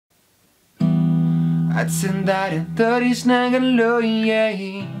Atsidarė durys, negaliu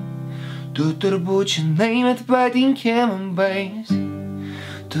įeiti. Tu turbūt žinai, bet patinkė man baisiai.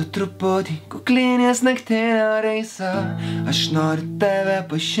 Tu truputį kuklinės naktinio reisą. Aš noriu tave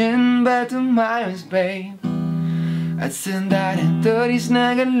pažint, bet tu Maivais, babe. Atsidarė durys,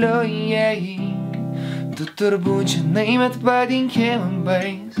 negaliu įeiti. Tu turbūt žinai, bet patinkė man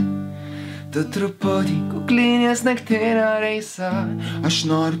baisiai. Tu truputį kuklinės naktinio reisą. Aš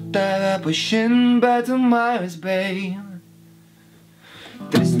noriu tave pažint, bet tu Maivais, babe.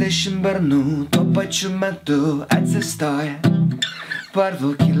 30 bernų tuo pačiu metu atsistoja.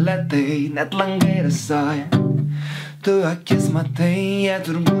 Parplauki lėtai, net langai rasoja. Tu akis matai, jie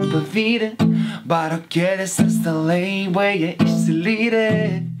turbūt pavydi. Baro kėdės ir stalai baigia išsilydė.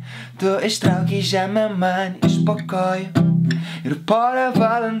 Tu ištrauki žemę man iš po kojų. Ir porą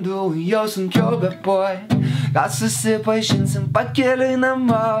valandų jau sunkiau kvėpuoji. Gal susipažinsim pakeliui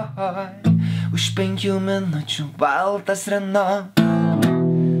namo. Už 5 minučių baltas Renault.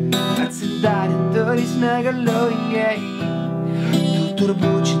 Atsidarė durys, negaliu įeiti. Tu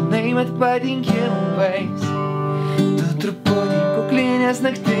turbūt žinai, bet patinkė man baisiai. Tu truputį kuklinės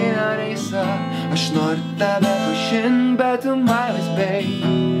naktinio reisą. Aš noriu tave pažint, bet tu Maivais,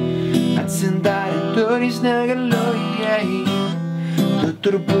 babe. Atsidarė durys, negaliu įeiti. Tu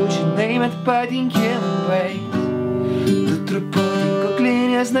turbūt žinai, bet patinkė man baisiai. Tu truputį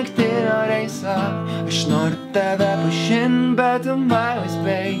kuklinės naktinio reisą. Aš noriu tave pažint, bet tu Maivais,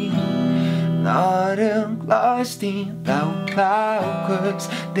 babe. Noriu glostyti tau plaukus,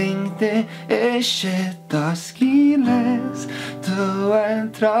 dingti iš šitos skylės. Tu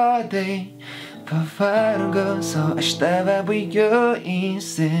atrodai pavargus, o aš tave baigiu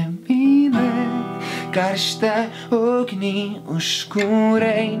įsimylėt. Karštą ugnį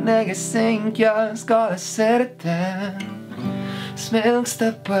užkūrei, negesink jos, kol sirte smilksta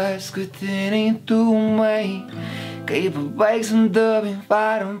paskutiniai dūmai. Kai pabaigsim dubį,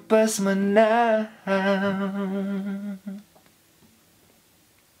 varom pas mane.